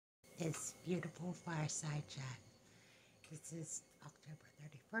this beautiful fireside chat. This is October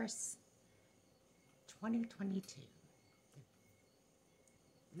 31st, 2022.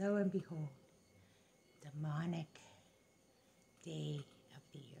 Lo and behold, demonic day of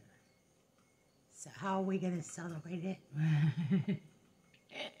the year. So how are we going to celebrate it?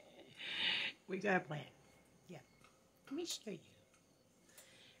 We got a plan. Yeah. Let me show you.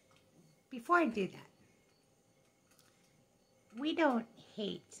 Before I do that, we don't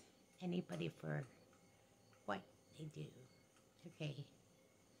hate anybody for what they do, okay?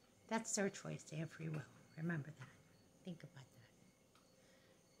 That's their choice. They have free will. Remember that. Think about that.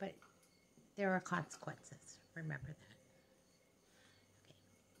 But there are consequences. Remember that. Okay.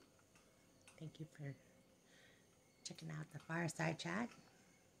 Thank you for checking out the fireside chat.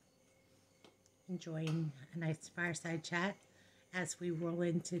 Enjoying a nice fireside chat as we roll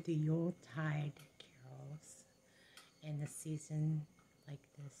into the Yuletide carols in the season like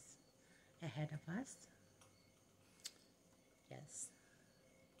this ahead of us. Yes.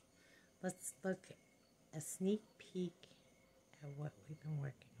 Let's look a sneak peek at what we've been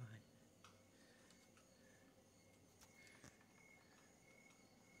working on.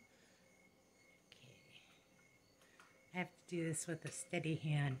 Okay. I have to do this with a steady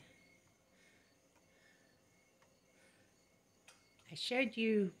hand. I showed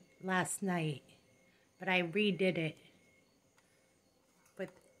you last night, but I redid it with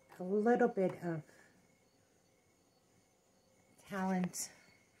a little bit of talent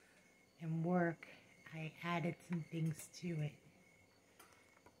and work. I added some things to it.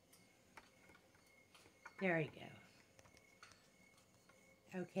 There we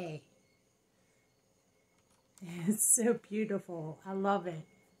go. Okay. It's so beautiful. I love it.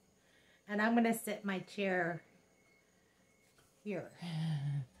 And I'm going to set my chair here.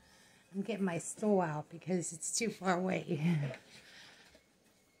 I'm getting my stool out because it's too far away.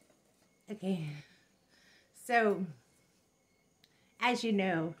 Okay. So, as you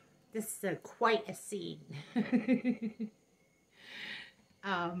know, this is quite a scene.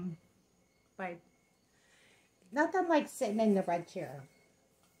 But nothing like sitting in the red chair.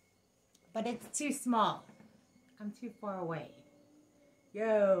 But it's too small. I'm too far away.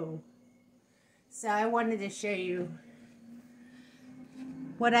 Yo. So I wanted to show you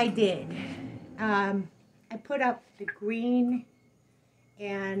what I did. I put up the green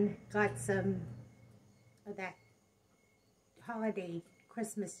and got some of that holiday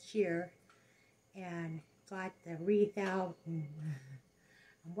Christmas cheer and got the wreath out, and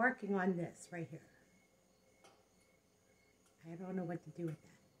I'm working on this right here. I don't know what to do with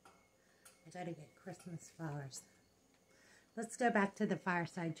that. I gotta get Christmas flowers. Let's go back to the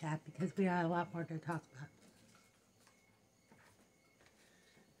fireside chat because we got a lot more to talk about.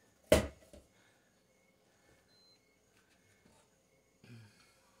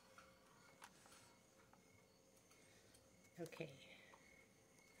 Okay,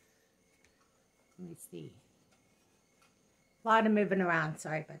 let me see. A lot of moving around,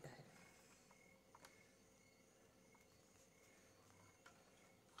 sorry about that.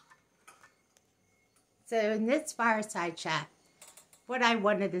 So in this fireside chat, what I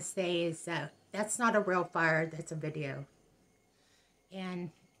wanted to say is that that's not a real fire, that's a video. And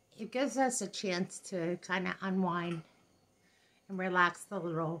it gives us a chance to kind of unwind and relax a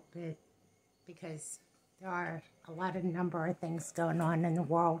little bit because there are a lot of number of things going on in the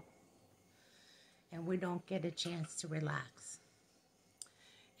world and we don't get a chance to relax.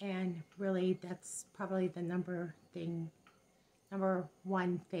 And really that's probably the number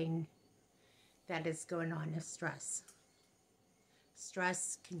one thing that is going on is stress.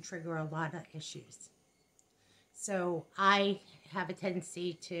 Stress can trigger a lot of issues. So I have a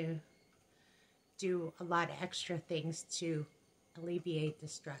tendency to do a lot of extra things to alleviate the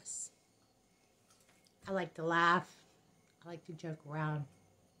stress. I like to laugh. I like to joke around.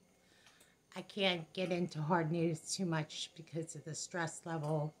 I can't get into hard news too much because of the stress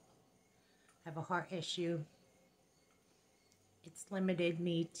level. I have a heart issue. It's limited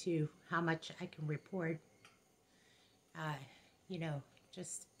me to how much I can report. You know,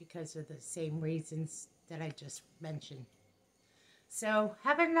 just because of the same reasons that I just mentioned. So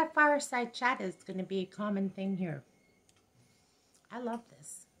having a fireside chat is going to be a common thing here. I love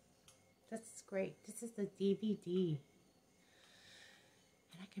this. This is great. This is the DVD.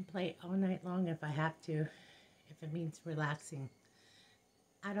 And I can play it all night long if I have to, if it means relaxing.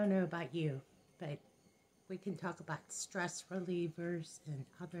 I don't know about you, but we can talk about stress relievers and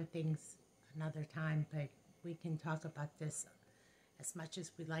other things another time, but we can talk about this as much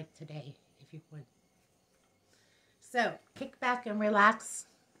as we like today, if you would. So, kick back and relax.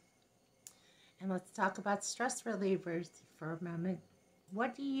 And let's talk about stress relievers for a moment.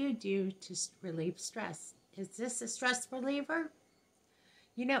 what do you do to relieve stress? Is this a stress reliever?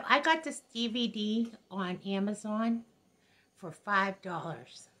 You know, I got this DVD on Amazon for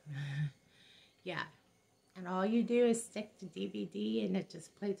 $5. Yeah. And all you do is stick the DVD and it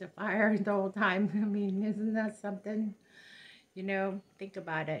just plays a fire the whole time. I mean, isn't that something? You know, think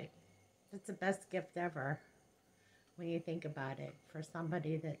about it. It's the best gift ever when you think about it for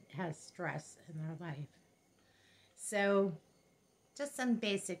somebody that has stress in their life. So, just some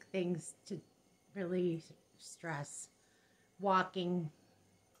basic things to relieve stress. Walking,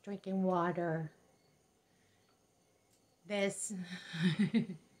 drinking water, this,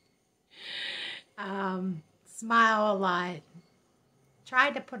 smile a lot.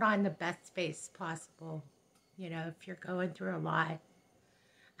 Try to put on the best face possible, you know, if you're going through a lot.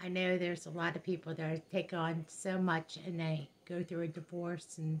 I know there's a lot of people that take on so much and they go through a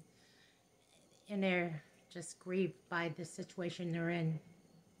divorce and they're just grieved by the situation they're in.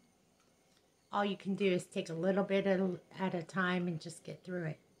 All you can do is take a little bit at a time and just get through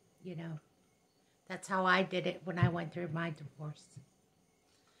it, you know. That's how I did it when I went through my divorce.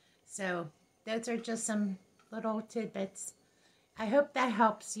 So those are just some little tidbits. I hope that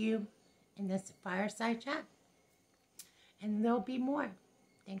helps you in this fireside chat. And there'll be more.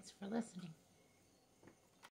 Thanks for listening.